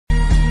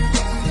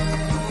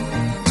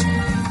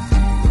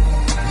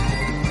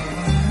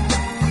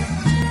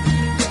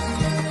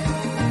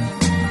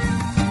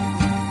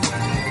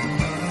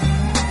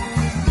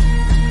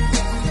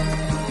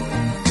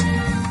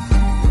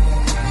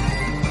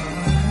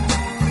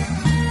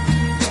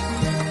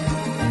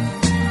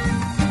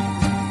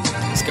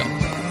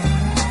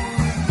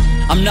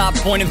I'm not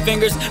pointing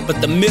fingers,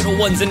 but the middle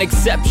one's an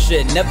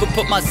exception. Never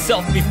put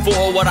myself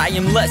before what I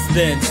am less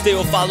than.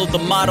 Still follow the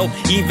motto,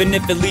 even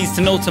if it leads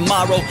to no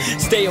tomorrow.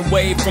 Stay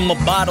away from a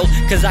bottle,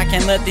 cause I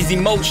can't let these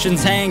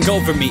emotions hang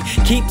over me.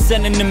 Keep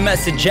sending the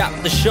message out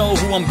to show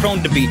who I'm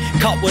prone to be.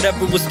 Caught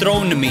whatever was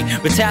thrown to me,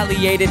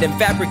 retaliated and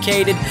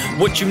fabricated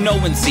what you know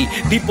and see.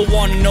 People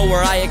wanna know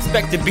where I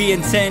expect to be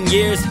in 10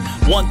 years.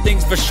 One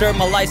thing's for sure,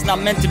 my life's not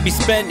meant to be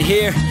spent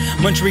here.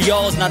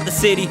 Montreal's not the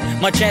city,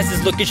 my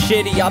chances looking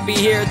shitty. I'll be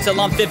here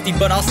till I'm 50,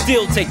 but I'll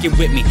still take it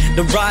with me.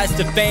 The rise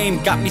to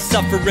fame got me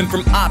suffering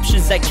from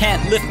options that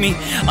can't lift me.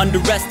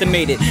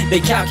 Underestimated, they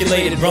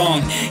calculated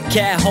wrong.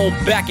 Can't hold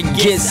back and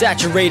get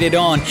saturated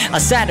on. I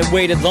sat and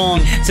waited long,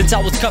 since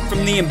I was cut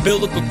from the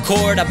umbilical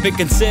cord. I've been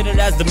considered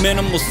as the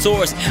minimal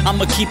source.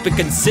 I'ma keep it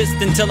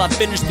consistent till I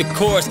finish the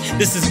course.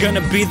 This is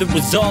gonna be the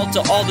result.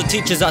 To all the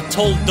teachers I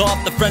told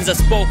off, the friends I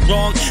spoke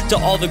wrong, to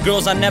all the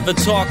girls I never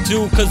talked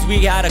to, cause we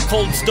had a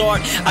cold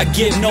start. I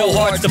give no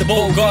hearts to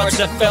bogarts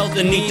that felt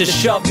the need to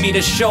shove me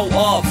to show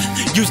off.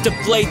 Used to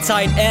play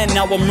tight end,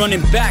 now I'm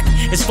running back.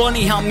 It's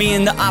funny how me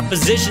and the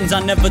oppositions, I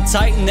never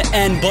tighten the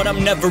end, but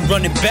I'm never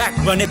running back.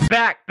 Run it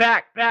back.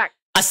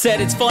 I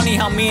said it's funny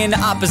how me and the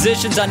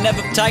oppositions, I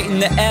never tighten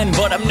the end,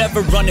 but I'm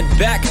never running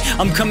back.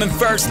 I'm coming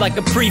first like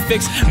a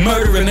prefix,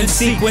 murder him in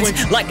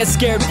sequence like a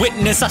scared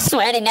witness. I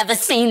swear they never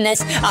seen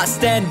this. I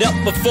stand up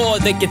before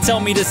they can tell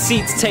me the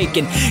seat's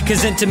taken,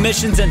 cause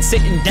intermissions and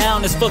sitting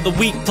down is for the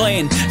weak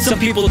playing. Some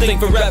people think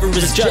forever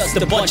is just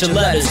a bunch of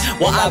letters.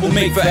 Well, I will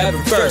make forever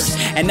first,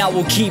 and I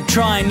will keep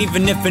trying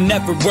even if it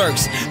never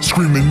works.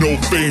 Screaming no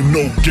fame,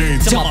 no gain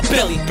till my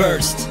belly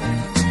burst.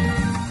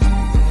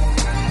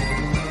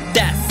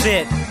 That's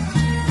it.